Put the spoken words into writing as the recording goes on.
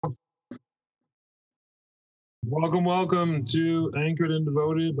Welcome, welcome to Anchored and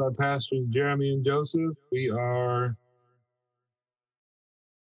Devoted by Pastors Jeremy and Joseph. We are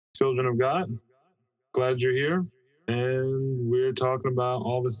children of God. Glad you're here. And we're talking about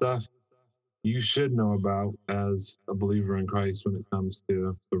all the stuff you should know about as a believer in Christ when it comes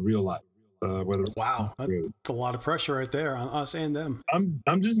to the real life. Wow, that's a lot of pressure right there on us and them.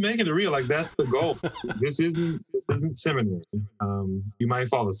 I'm just making it real. Like, that's the goal. This isn't seminary. You might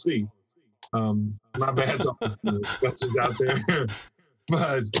fall asleep. My bad, that's just out there.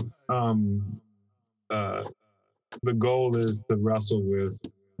 But the goal is to wrestle with,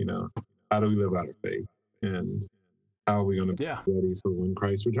 how do we live out of faith, and how are we going to be ready for when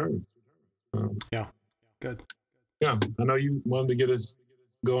Christ returns? Good. Yeah, I know you wanted to get us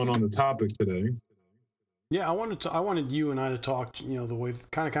going on the topic today. Yeah, I wanted you and I to talk. The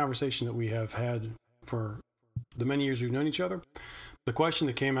kind of conversation that we have had for the many years we've known each other. The question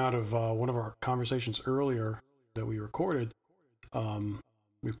that came out of one of our conversations earlier that we recorded,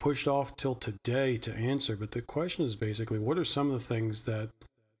 we pushed off till today to answer. But the question is basically, what are some of the things that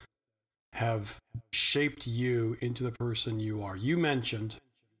have shaped you into the person you are? You mentioned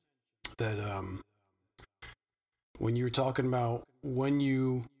that when you were talking about when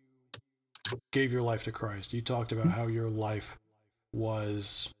you gave your life to Christ, you talked about how your life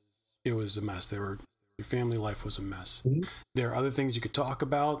was a mess. Your family life was a mess. Mm-hmm. There are other things you could talk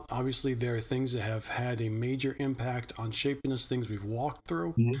about. Obviously, there are things that have had a major impact on shaping us, things we've walked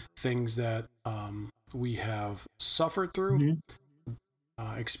through, things that we have suffered through,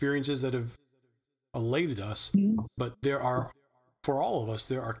 experiences that have elated us. But for all of us,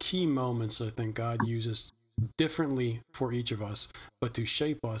 there are key moments that I think God uses differently for each of us, but to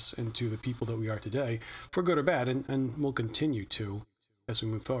shape us into the people that we are today, for good or bad, and will continue to as we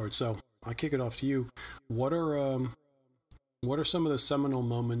move forward. So I kick it off to you. What are some of the seminal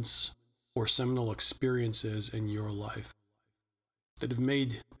moments or seminal experiences in your life that have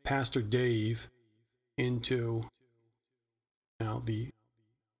made Pastor Dave into the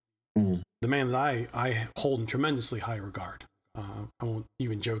man that I hold in tremendously high regard? I won't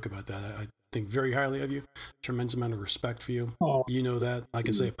even joke about that. I think very highly of you. Tremendous amount of respect for you. Oh. You know that. I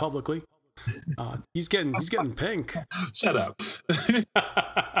can say it publicly. He's getting pink. Shut up.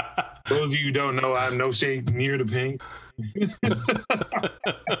 Those of you who don't know, I'm no shade near the pink.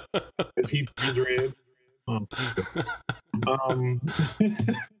 Is he red?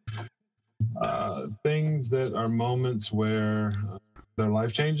 Things that are moments where they're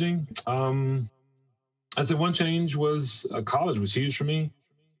life changing. I said one change was college was huge for me.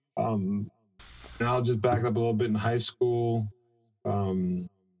 And I'll just back up a little bit. In high school, I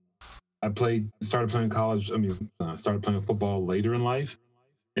started playing college. I started playing football later in life,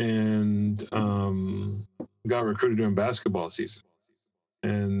 and got recruited during basketball season,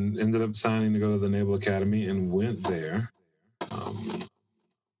 and ended up signing to go to the Naval Academy and went there.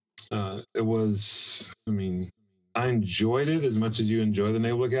 It was, I enjoyed it as much as you enjoy the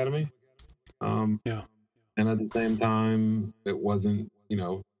Naval Academy. And at the same time, it wasn't,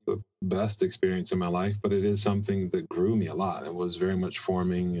 the best experience in my life, but it is something that grew me a lot. It was very much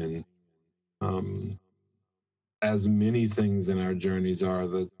forming, and as many things in our journeys are,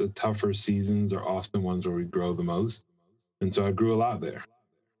 the tougher seasons are often ones where we grow the most. And so I grew a lot there.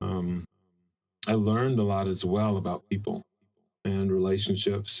 I learned a lot as well about people and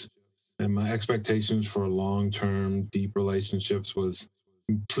relationships, and my expectations for long-term, deep relationships was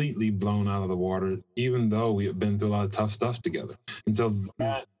completely blown out of the water, even though we had been through a lot of tough stuff together. And so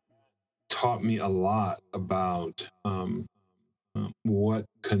that taught me a lot about what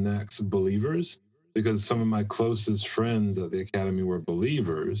connects believers, because some of my closest friends at the academy were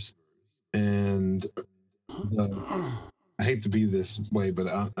believers. And I hate to be this way, but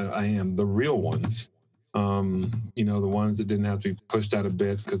I am the real ones. The ones that didn't have to be pushed out of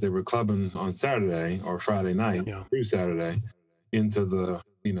bed because they were clubbing on Saturday or Friday night through Saturday into the,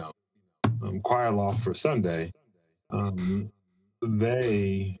 choir loft for Sunday.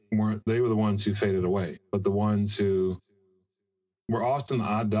 They were the ones who faded away, but the ones who were often the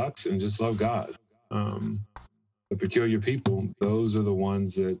odd ducks and just love God. The peculiar people, those are the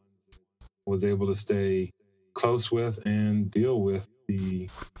ones that was able to stay close with and deal with the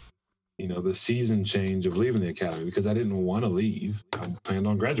season change of leaving the academy, because I didn't want to leave. I planned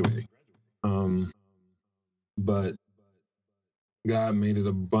on graduating. But God made it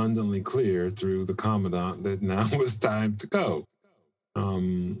abundantly clear through the commandant that now was time to go.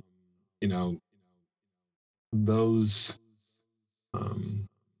 Those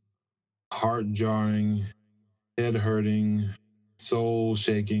heart-jarring, head-hurting,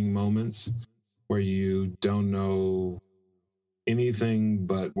 soul-shaking moments where you don't know anything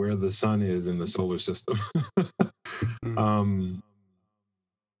but where the sun is in the solar system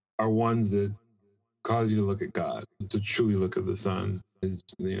are ones that cause you to look at God, to truly look at the sun, is,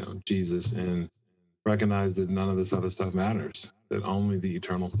 Jesus, and recognize that none of this other stuff matters, that only the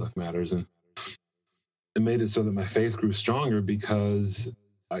eternal stuff matters. And it made it so that my faith grew stronger because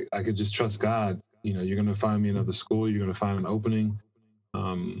I could just trust God. You're going to find me another school. You're going to find an opening.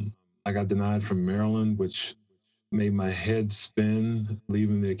 I got denied from Maryland, which made my head spin,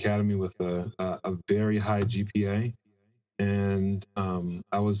 leaving the academy with a very high GPA. And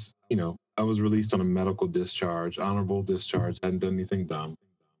I was released on a medical discharge, honorable discharge, hadn't done anything dumb.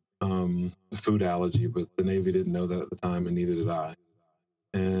 Food allergy, but the Navy didn't know that at the time, and neither did I.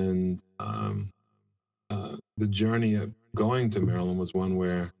 And the journey of going to Maryland was one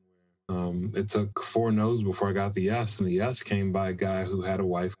where it took 4 no's before I got the yes, and the yes came by a guy who had a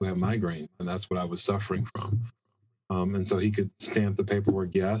wife who had migraine, and that's what I was suffering from. And so he could stamp the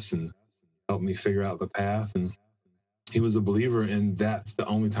paperwork yes and help me figure out the path. And he was a believer, and that's the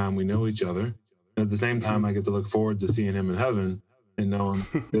only time we know each other. And at the same time, I get to look forward to seeing him in heaven and knowing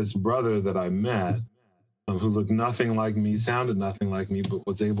this brother that I met, who looked nothing like me, sounded nothing like me, but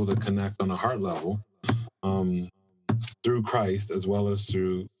was able to connect on a heart level through Christ, as well as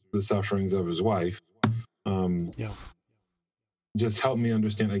through the sufferings of his wife. Just helped me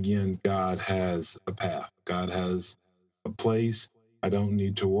understand, again, God has a path. God has a place. I don't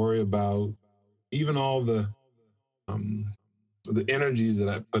need to worry about even all the energies that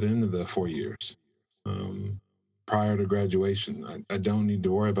I put into the 4 years prior to graduation. I don't need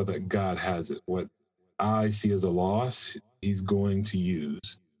to worry about that. God has it. What I see as a loss, he's going to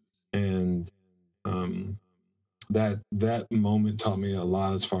use. And that moment taught me a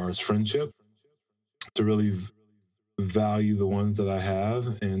lot as far as friendship, to really value the ones that I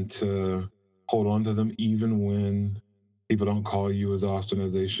have and to hold on to them even when people don't call you as often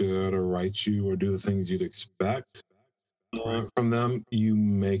as they should, or write you, or do the things you'd expect from them. You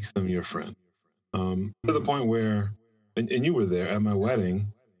make them your friend. To the point where, and you were there at my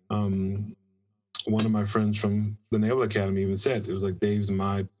wedding, one of my friends from the Naval Academy even said, it was like, Dave's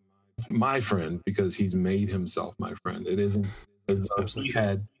my friend because he's made himself my friend. It isn't as though he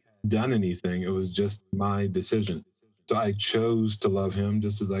had done anything. It was just my decision. So I chose to love him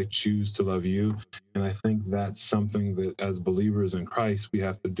just as I choose to love you. And I think that's something that as believers in Christ, we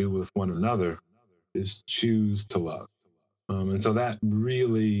have to do with one another, is choose to love. And so that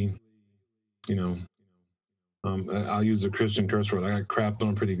really, I'll use a Christian curse word. I got crapped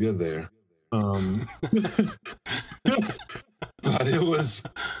on pretty good there. But it was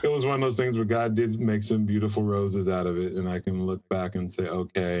one of those things where God did make some beautiful roses out of it. And I can look back and say,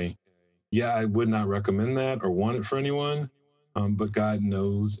 okay, yeah, I would not recommend that or want it for anyone. But God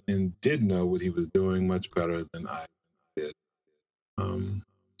knows and did know what he was doing much better than I did.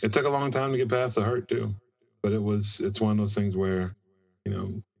 It took a long time to get past the hurt too, but it's one of those things where,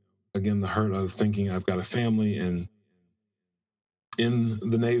 again, the hurt of thinking I've got a family and in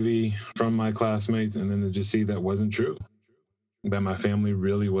the Navy from my classmates, and then to just see that wasn't true, that my family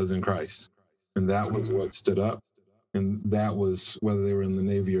really was in Christ. And that was what stood up. And that was, whether they were in the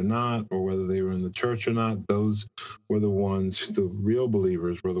Navy or not, or whether they were in the church or not, those were the ones, the real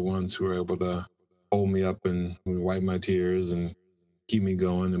believers were the ones who were able to hold me up and wipe my tears and keep me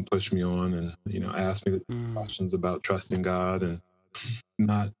going and push me on and, ask me questions about trusting God and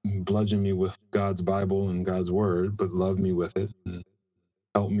not bludgeon me with God's Bible and God's word, but love me with it and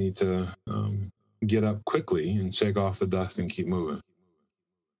help me to get up quickly and shake off the dust and keep moving.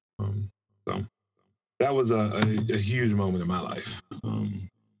 So that was a huge moment in my life.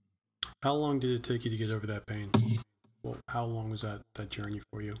 How long did it take you to get over that pain? Well, how long was that journey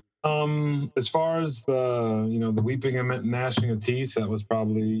for you? As far as the weeping and gnashing of teeth, that was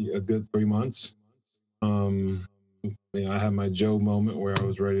probably a good 3 months. I had my Job moment where I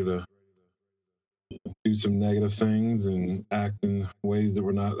was ready to do some negative things and act in ways that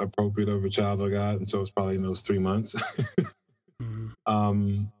were not appropriate of a child of God. And so it was probably in those 3 months. And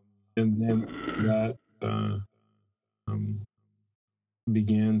then that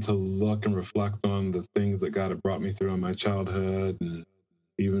began to look and reflect on the things that God had brought me through in my childhood, and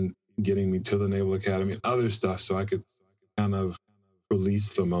even getting me to the Naval Academy and other stuff, so I could kind of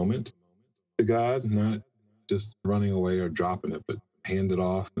release the moment to God, not just running away or dropping it, but hand it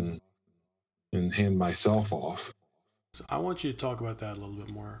off and hand myself off. So I want you to talk about that a little bit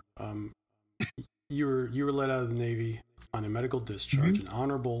more. You were let out of the Navy on a medical discharge, an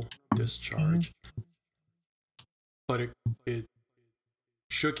honorable discharge, but it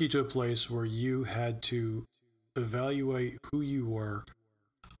shook you to a place where you had to evaluate who you were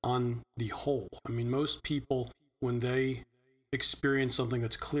on the whole. I mean, most people, when they experience something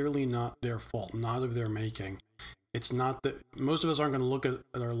that's clearly not their fault, not of their making. It's not that most of us aren't going to look at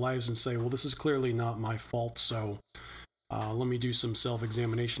our lives and say, well, this is clearly not my fault, so let me do some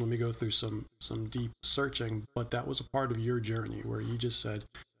self-examination. Let me go through some deep searching. But that was a part of your journey where you just said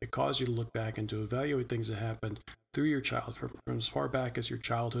it caused you to look back and to evaluate things that happened through your childhood, from as far back as your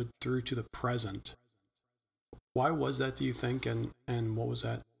childhood through to the present. Why was that, do you think, and what was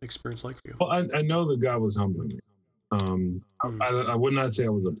that experience like for you? Well, I know that God was humbling me. I would not say I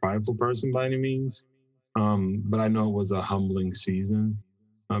was a prideful person by any means, but I know it was a humbling season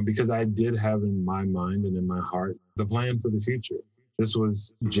because I did have in my mind and in my heart the plan for the future. This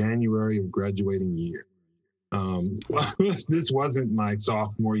was January of graduating year. This wasn't my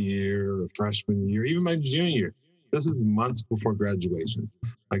sophomore year or freshman year, even my junior year. This is months before graduation.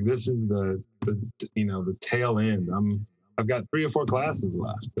 Like this is the tail end. I've got 3 or 4 classes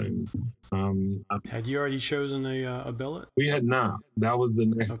left. And, had you already chosen a billet? We had not. That was the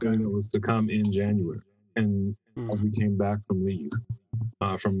next thing that was to come in January. And as we came back from leave,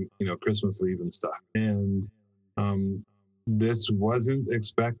 from Christmas leave and stuff. And this wasn't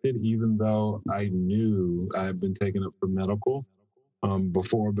expected, even though I knew I had been taken up for medical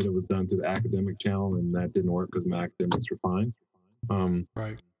before, but it was done through the academic channel, and that didn't work because my academics were fine.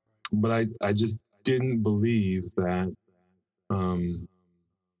 Right. But I just didn't believe that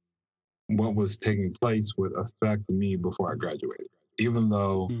what was taking place would affect me before I graduated, even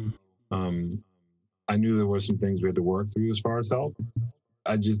though I knew there were some things we had to work through as far as health.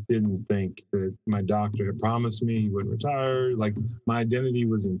 I just didn't think that my doctor had promised me he wouldn't retire. Like my identity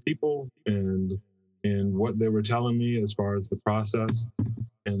was in people and what they were telling me as far as the process.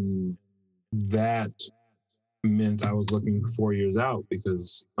 And that meant I was looking 4 years out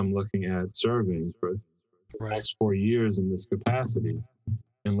because I'm looking at serving for the next 4 years in this capacity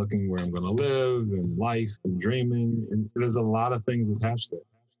and looking where I'm going to live and life and dreaming. And there's a lot of things attached to it.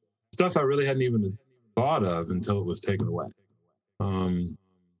 Stuff I really hadn't even thought of until it was taken away.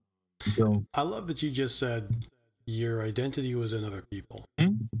 I love that you just said your identity was in other people.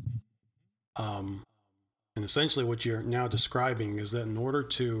 And essentially what you're now describing is that in order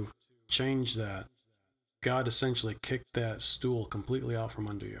to change that, God essentially kicked that stool completely out from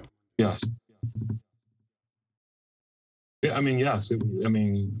under you. Yes. Yeah, I mean, yes.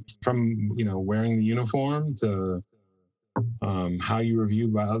 From, wearing the uniform to how you were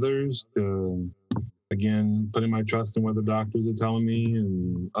viewed by others to, again, putting my trust in what the doctors are telling me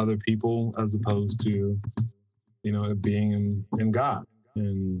and other people as opposed to, it being in God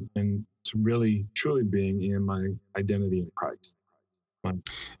and to really, truly being in my identity in Christ.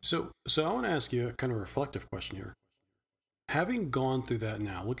 So I want to ask you a kind of reflective question here. Having gone through that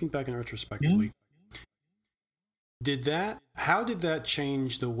now, looking back in retrospectively, how did that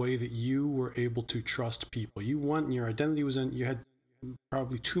change the way that you were able to trust people? Your identity was you had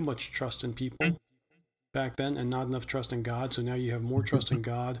probably too much trust in people back then and not enough trust in God. So now you have more trust in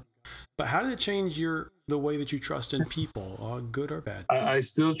God. But how did it change the way that you trust in people, good or bad? I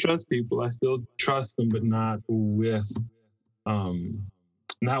still trust people. I still trust them, but not with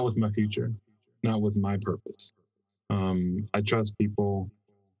my future, not with my purpose. I trust people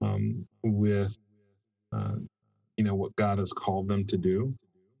with what God has called them to do.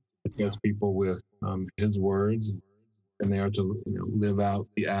 I trust people with His words, and they are to live out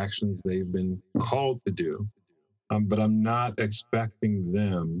the actions they've been called to do. But I'm not expecting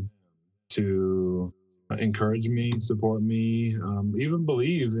them to encourage me, support me, even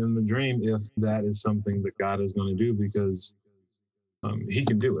believe in the dream if that is something that God is going to do, because He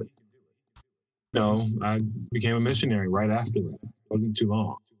can do it. I became a missionary right after that. It wasn't too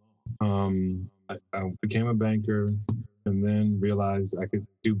long. I became a banker and then realized I could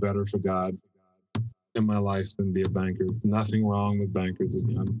do better for God in my life than be a banker. Nothing wrong with bankers.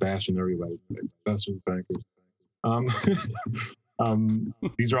 I'm bashing everybody, professors, bankers.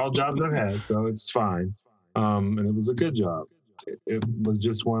 These are all jobs I've had, so it's fine. And it was a good job. It was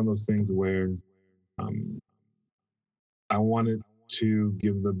just one of those things where I wanted to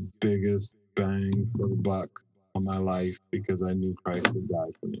give the biggest bang for the buck on my life because I knew Christ had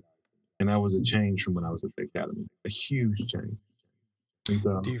died for me. And that was a change from when I was at the academy, a huge change.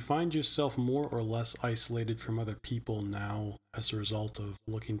 And, do you find yourself more or less isolated from other people now as a result of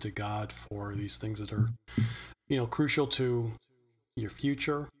looking to God for these things that are, crucial to your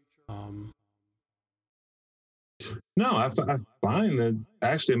future? No, I find that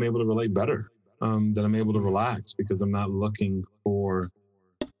actually I'm able to relate better, that I'm able to relax because I'm not looking for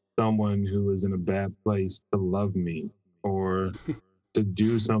someone who is in a bad place to love me or to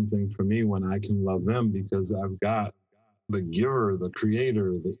do something for me when I can love them because I've got the giver, the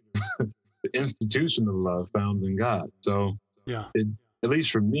creator, the institution of love found in God. So at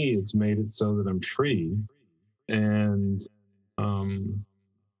least for me, it's made it so that I'm free, and I'm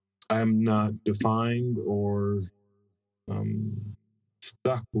not defined or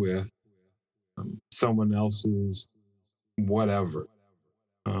stuck with someone else's whatever.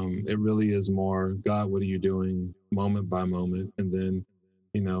 It really is more, God, what are you doing moment by moment? And then,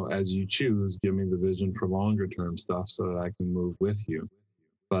 as you choose, give me the vision for longer term stuff so that I can move with you.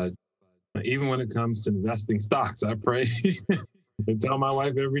 But even when it comes to investing stocks, I pray and tell my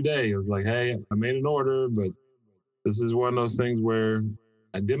wife every day, it's like, hey, I made an order, but this is one of those things where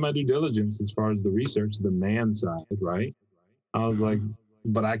I did my due diligence as far as the research, the man side, right? I was like,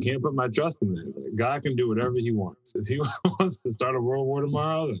 but I can't put my trust in that. God can do whatever he wants. If he wants to start a world war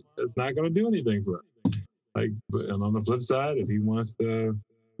tomorrow, it's not going to do anything for us. And on the flip side, if he wants to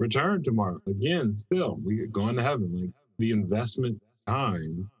return tomorrow, again, still, we going to heaven. Like, the investment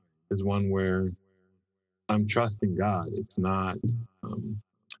time is one where I'm trusting God. It's not,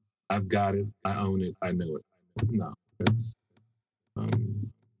 I've got it, I own it, I know it. No, it's,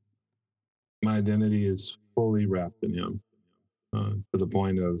 my identity is fully wrapped in him, to the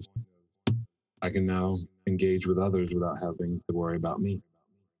point of I can now engage with others without having to worry about me.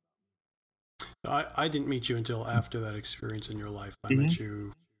 I didn't meet you until after that experience in your life. I met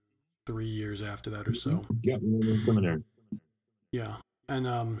you 3 years after that or so. Yeah, in the seminary. Yeah. And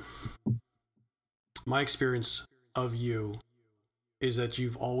my experience of you is that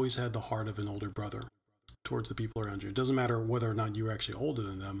you've always had the heart of an older brother towards the people around you. It doesn't matter whether or not you're actually older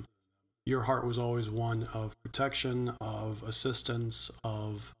than them. Your heart was always one of protection, of assistance,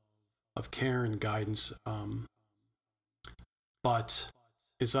 of care and guidance. But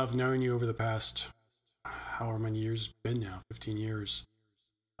as I've known you over the past, however many years it's been now, 15 years,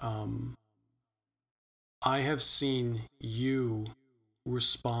 I have seen you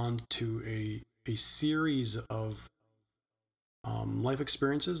respond to a series of life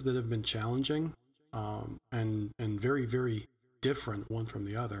experiences that have been challenging and very, very different one from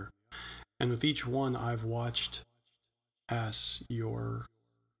the other. And with each one, I've watched as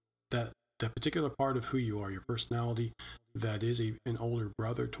that particular part of who you are, your personality, that is an older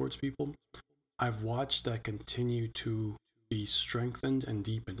brother towards people. I've watched that continue to be strengthened and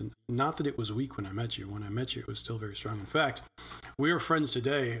deepened. And not that it was weak when I met you. When I met you, it was still very strong. In fact, we are friends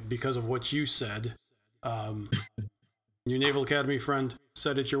today because of what you said. Your Naval Academy friend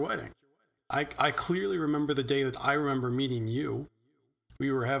said at your wedding. I clearly remember the day that I remember meeting you.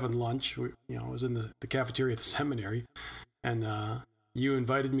 We were having lunch. I was in the cafeteria at the seminary, and you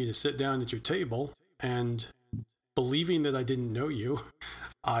invited me to sit down at your table. And believing that I didn't know you,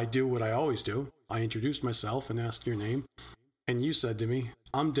 I do what I always do. I introduced myself and asked your name. And you said to me,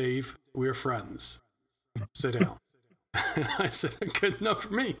 "I'm Dave. We're friends. Sit down." And I said, "Good enough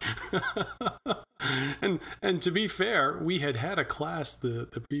for me." and to be fair, we had a class the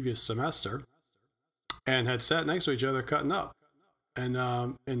previous semester and had sat next to each other cutting up. And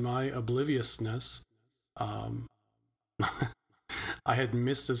in my obliviousness, I had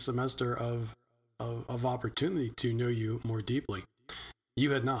missed a semester of opportunity to know you more deeply.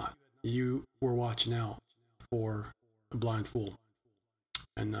 You had not. You were watching out for a blind fool.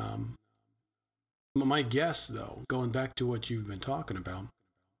 And my guess, though, going back to what you've been talking about,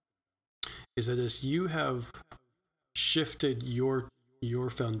 is that as you have shifted your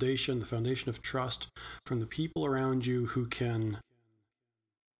foundation, the foundation of trust, from the people around you who can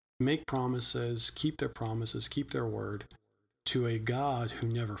make promises, keep their promises, keep their word, to a God who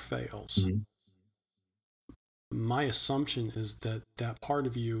never fails. My assumption is that part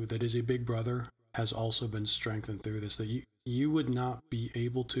of you that is a big brother has also been strengthened through this, that you would not be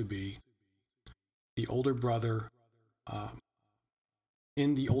able to be the older brother,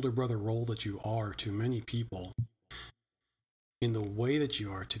 in the older brother role that you are to many people, in the way that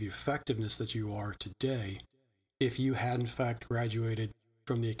you are, to the effectiveness that you are today, if you had in fact graduated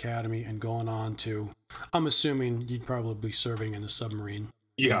from the academy and gone on to, I'm assuming you'd probably be serving in a submarine.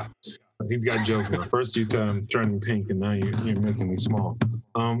 Yeah. He's got jokes. First you tell him turning pink, and now you're making me small.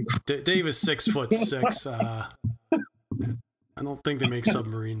 Dave is 6'6". I don't think they make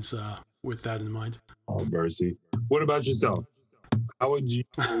submarines with that in mind. Oh, mercy. What about yourself? How would you?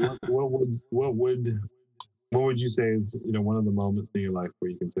 What would you say is one of the moments in your life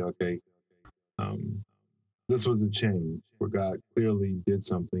where you can say, okay, this was a change where God clearly did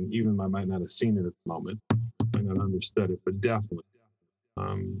something, even I might not have seen it at the moment, might not understood it, but definitely.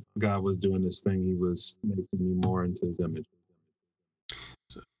 God was doing this thing. He was making me more into his image.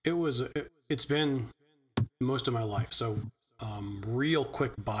 So it's been most of my life. So real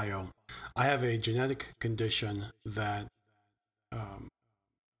quick bio. I have a genetic condition that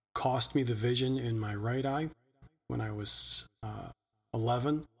cost me the vision in my right eye, when I was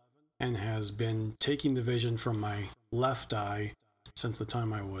 11 and has been taking the vision from my left eye since the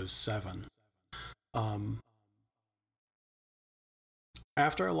time I was 7.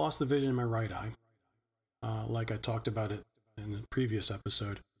 After I lost the vision in my right eye, like I talked about it in the previous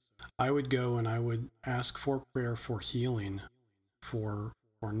episode, I would go and I would ask for prayer for healing for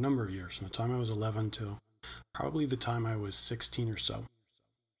a number of years, from the time I was 11 to probably the time I was 16 or so.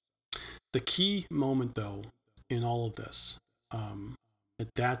 The key moment, though, in all of this,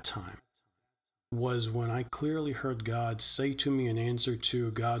 at that time, was when I clearly heard God say to me in answer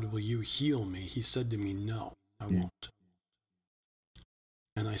to, "God, will you heal me?" He said to me, "No, I won't."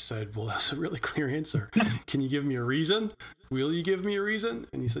 And I said, "Well, that's a really clear answer. Can you give me a reason? Will you give me a reason?"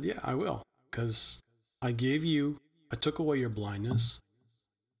 And he said, "Yeah, I will. Because I took away your blindness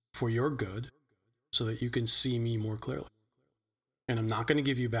for your good so that you can see me more clearly. And I'm not going to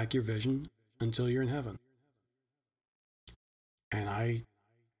give you back your vision until you're in heaven." And I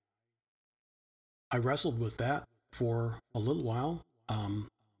wrestled with that for a little while,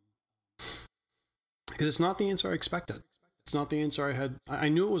 because it's not the answer I expected. It's not the answer I had. I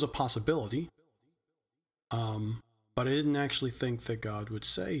knew it was a possibility, but I didn't actually think that God would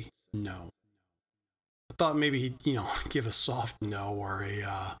say no. I thought maybe he'd, give a soft no, or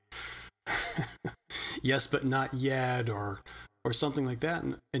a yes but not yet, or something like that,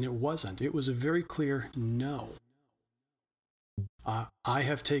 and it wasn't. It was a very clear no. I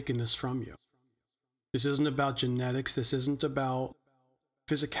have taken this from you. This isn't about genetics. This isn't about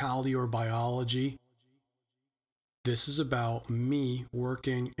physicality or biology. This is about me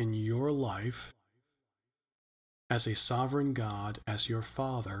working in your life as a sovereign God, as your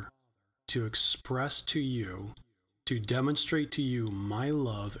Father, to express to you, to demonstrate to you my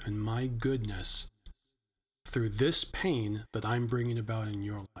love and my goodness through this pain that I'm bringing about in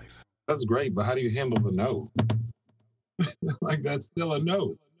your life. That's great, but how do you handle the no? Like, that's still a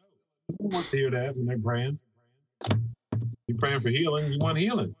no. I don't want to hear that when they're praying. You're praying for healing. You want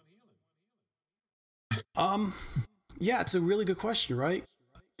healing. Yeah, it's a really good question, right?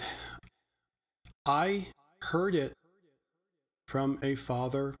 I heard it from a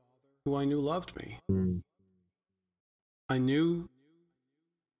father who I knew loved me. I knew,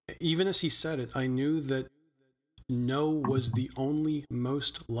 even as he said it, I knew that no was the only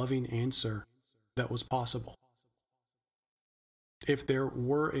most loving answer that was possible. If there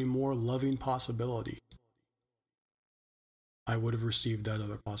were a more loving possibility, I would have received that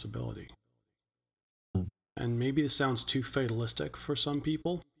other possibility. And maybe this sounds too fatalistic for some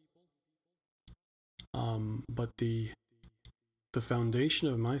people, but the foundation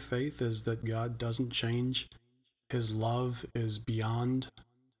of my faith is that God doesn't change. His love is beyond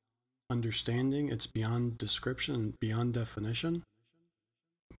understanding. It's beyond description, beyond definition.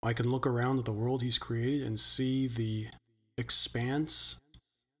 I can look around at the world he's created and see the expanse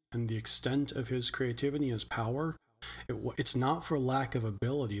and the extent of his creativity and his power. It's not for lack of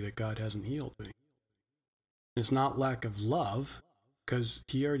ability that God hasn't healed me. It's not lack of love, because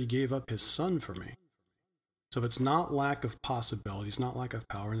he already gave up his son for me. So if it's not lack of possibility, it's not lack of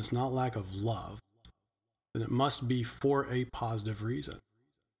power, and it's not lack of love, then it must be for a positive reason.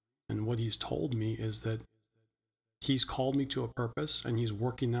 And what he's told me is that he's called me to a purpose, and he's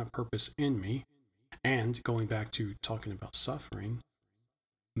working that purpose in me. And going back to talking about suffering,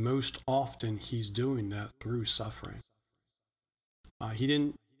 most often he's doing that through suffering. He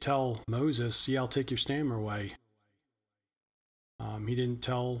didn't tell Moses, "Yeah, I'll take your stammer away." He didn't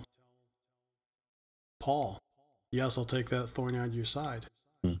tell Paul, "Yes, I'll take that thorn out of your side."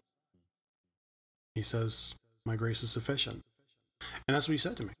 He says, "My grace is sufficient." And that's what he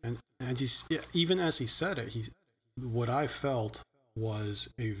said to me. And he's, even as he said it, what I felt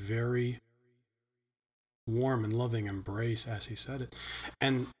was a very warm and loving embrace as he said it.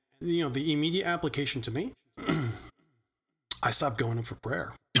 And, the immediate application to me, I stopped going up for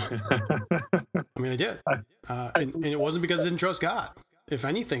prayer. I mean, I did. And it wasn't because I didn't trust God. If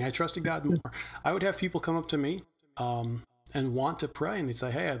anything, I trusted God more. I would have people come up to me and want to pray, and they'd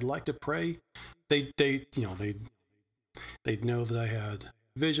say, "Hey, I'd like to pray." They'd know that I had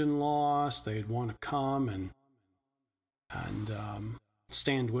vision loss. They'd want to come and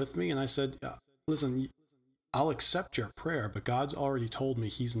stand with me. And I said, "Listen, I'll accept your prayer, but God's already told me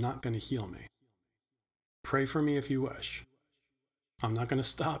he's not going to heal me. Pray for me if you wish. I'm not going to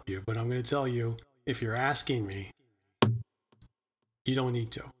stop you, but I'm going to tell you, if you're asking me, you don't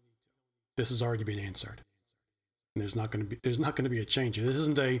need to. This has already been answered. And there's not going to be a change. This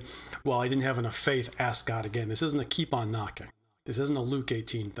isn't I didn't have enough faith, ask God again. This isn't a keep on knocking. This isn't a Luke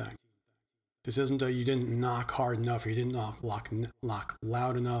 18 thing. This isn't you didn't knock hard enough, or you didn't knock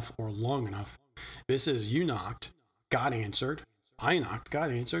loud enough or long enough. This is, you knocked, God answered. I knocked,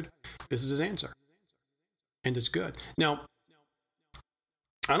 God answered. This is his answer. And it's good. Now,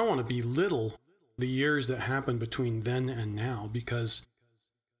 I don't want to belittle the years that happened between then and now, because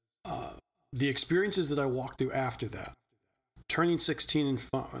the experiences that I walked through after that, turning 16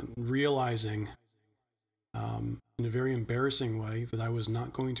 and realizing in a very embarrassing way that I was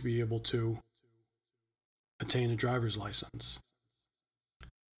not going to be able to attain a driver's license.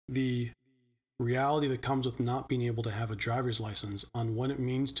 The reality that comes with not being able to have a driver's license on what it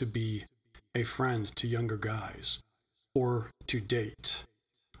means to be a friend to younger guys, or to date,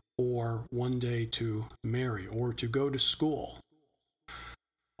 or one day to marry, or to go to school.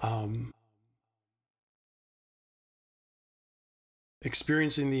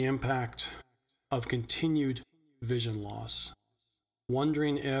 Experiencing the impact of continued vision loss,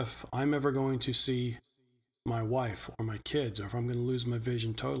 wondering if I'm ever going to see my wife or my kids, or if I'm going to lose my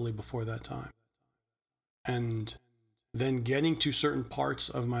vision totally before that time. And then getting to certain parts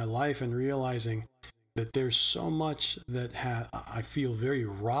of my life and realizing that there's so much that I feel very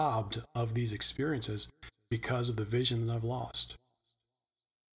robbed of these experiences because of the vision that I've lost.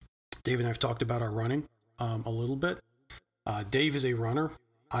 Dave and I have talked about our running a little bit. Dave is a runner.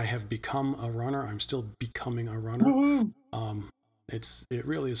 I have become a runner. I'm still becoming a runner. It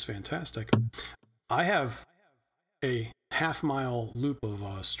really is fantastic. I have a half-mile loop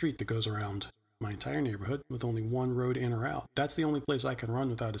of street that goes around my entire neighborhood with only one road in or out. That's the only place I can run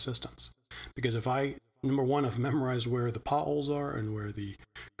without assistance. Because if number one, I've memorized where the potholes are and where the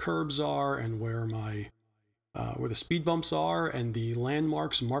curbs are and where the speed bumps are and the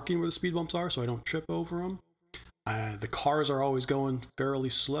landmarks marking where the speed bumps are so I don't trip over them. The cars are always going fairly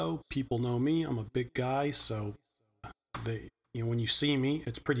slow. People know me. I'm a big guy, so when you see me,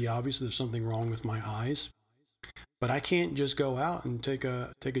 it's pretty obvious there's something wrong with my eyes. But I can't just go out and take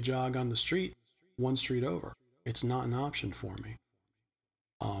a jog on the street, one street over. It's not an option for me.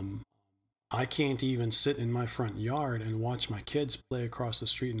 I can't even sit in my front yard and watch my kids play across the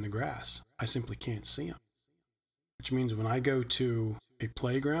street in the grass. I simply can't see them. Which means when I go to a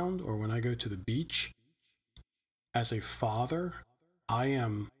playground or when I go to the beach, as a father, I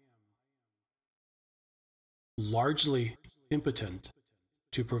am largely impotent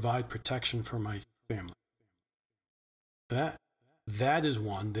to provide protection for my family. That is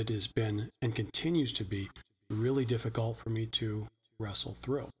one that has been and continues to be really difficult for me to wrestle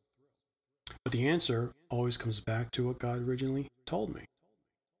through. But the answer always comes back to what God originally told me.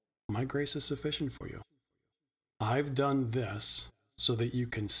 My grace is sufficient for you. I've done this so that you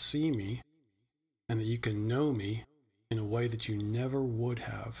can see me and that you can know me in a way that you never would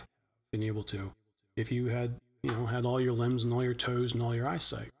have been able to if you had all your limbs and all your toes and all your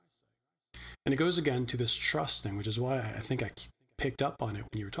eyesight. And it goes again to this trust thing, which is why I think I picked up on it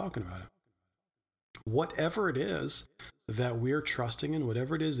when you were talking about it. Whatever it is that we're trusting in,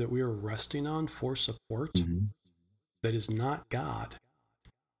 whatever it is that we are resting on for support, that is not God,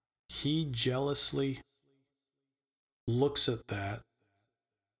 He jealously looks at that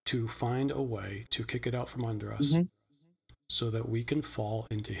to find a way to kick it out from under us so that we can fall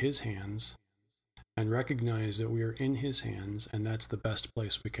into His hands and recognize that we are in His hands, and that's the best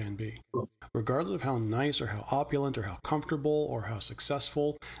place we can be. Regardless of how nice or how opulent or how comfortable or how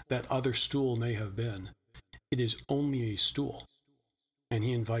successful that other stool may have been, it is only a stool. And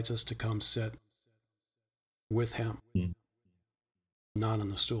He invites us to come sit with Him, not on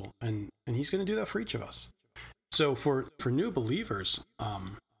the stool. And He's going to do that for each of us. So for new believers,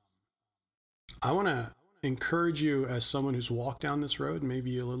 I want to encourage you, as someone who's walked down this road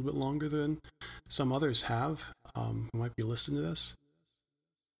maybe a little bit longer than some others have, who might be listening to this,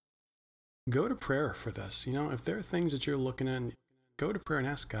 go to prayer for this. If there are things that you're looking at, go to prayer and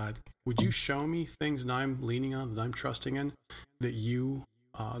ask God, would you show me things that I'm leaning on, that I'm trusting in, that you,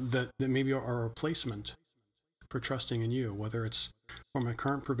 that maybe are a replacement for trusting in you, whether it's for my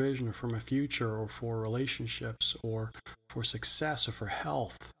current provision or for my future or for relationships or for success or for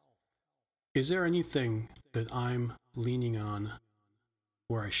health. Is there anything that I'm leaning on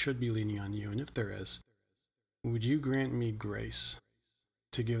where I should be leaning on you? And if there is, would you grant me grace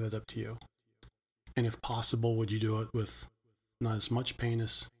to give that up to you? And if possible, would you do it with not as much pain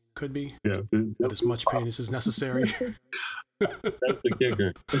as could be, but as much pain as is necessary? That's the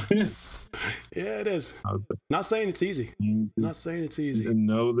kicker. Yeah, it is. Not saying it's easy. Not saying it's easy. And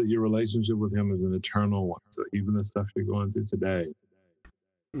know that your relationship with Him is an eternal one. So even the stuff you're going through today,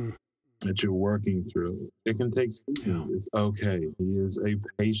 that you're working through, it can take seasons. It's okay. He is a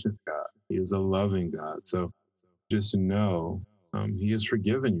patient God. He is a loving God. So just know He has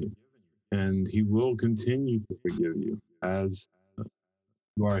forgiven you, and He will continue to forgive you as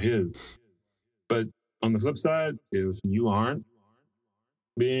you are His. But on the flip side, if you aren't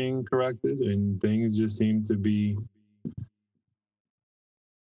being corrected and things just seem to be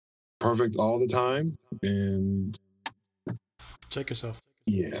perfect all the time, and check yourself.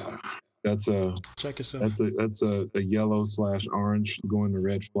 Yeah, that's a check yourself. That's a yellow/orange going to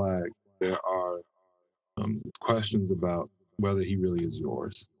red flag. There are questions about whether he really is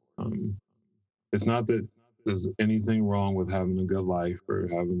yours. It's not that there's anything wrong with having a good life or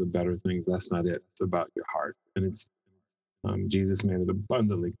having the better things. That's not it. It's about your heart, and it's Jesus made it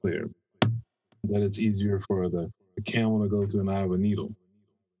abundantly clear that it's easier for the camel to go through an eye of a needle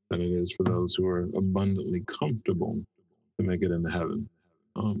than it is for those who are abundantly comfortable to make it into heaven.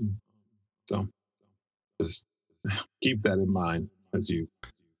 So just keep that in mind as you.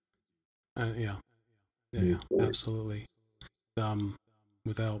 Yeah, absolutely.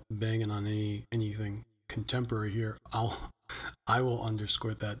 Without banging on anything contemporary here, I will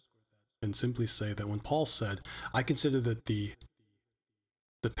underscore that and simply say that when Paul said, "I consider that the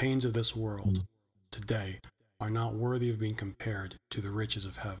pains of this world today are not worthy of being compared to the riches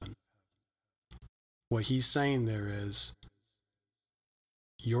of heaven," what he's saying there is,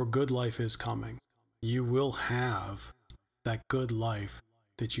 your good life is coming. You will have that good life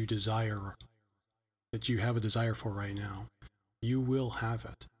that you desire, that you have a desire for right now. You will have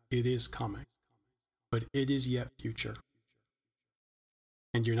it. It is coming. But it is yet future.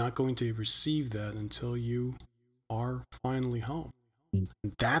 And you're not going to receive that until you are finally home. And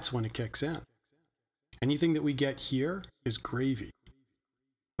that's when it kicks in. Anything that we get here is gravy,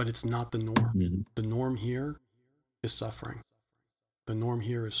 but it's not the norm. Mm-hmm. The norm here is suffering. The norm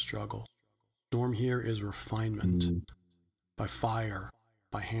here is struggle. The norm here is refinement by fire,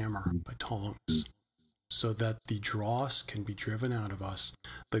 by hammer, by tongs, so that the dross can be driven out of us,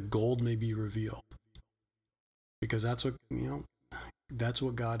 the gold may be revealed. Because that's what, that's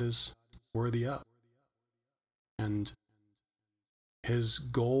what God is worthy of. And his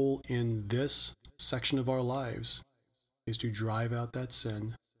goal in this section of our lives is to drive out that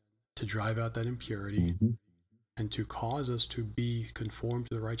sin, to drive out that impurity, and to cause us to be conformed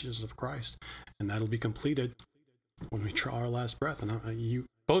to the righteousness of Christ. And that'll be completed when we draw our last breath. And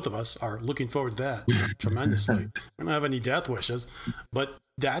both of us are looking forward to that tremendously. We don't have any death wishes, but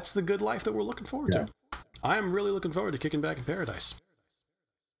that's the good life that we're looking forward to. I am really looking forward to kicking back in paradise.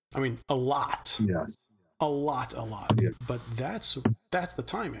 I mean, a lot. Yes. A lot. Yeah. But that's the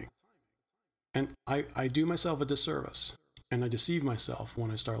timing. And I do myself a disservice, and I deceive myself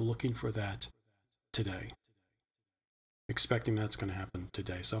when I start looking for that today, expecting that's going to happen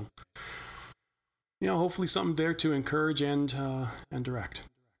today. So, hopefully something there to encourage and direct.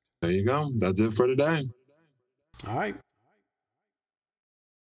 There you go. That's it for today. All right.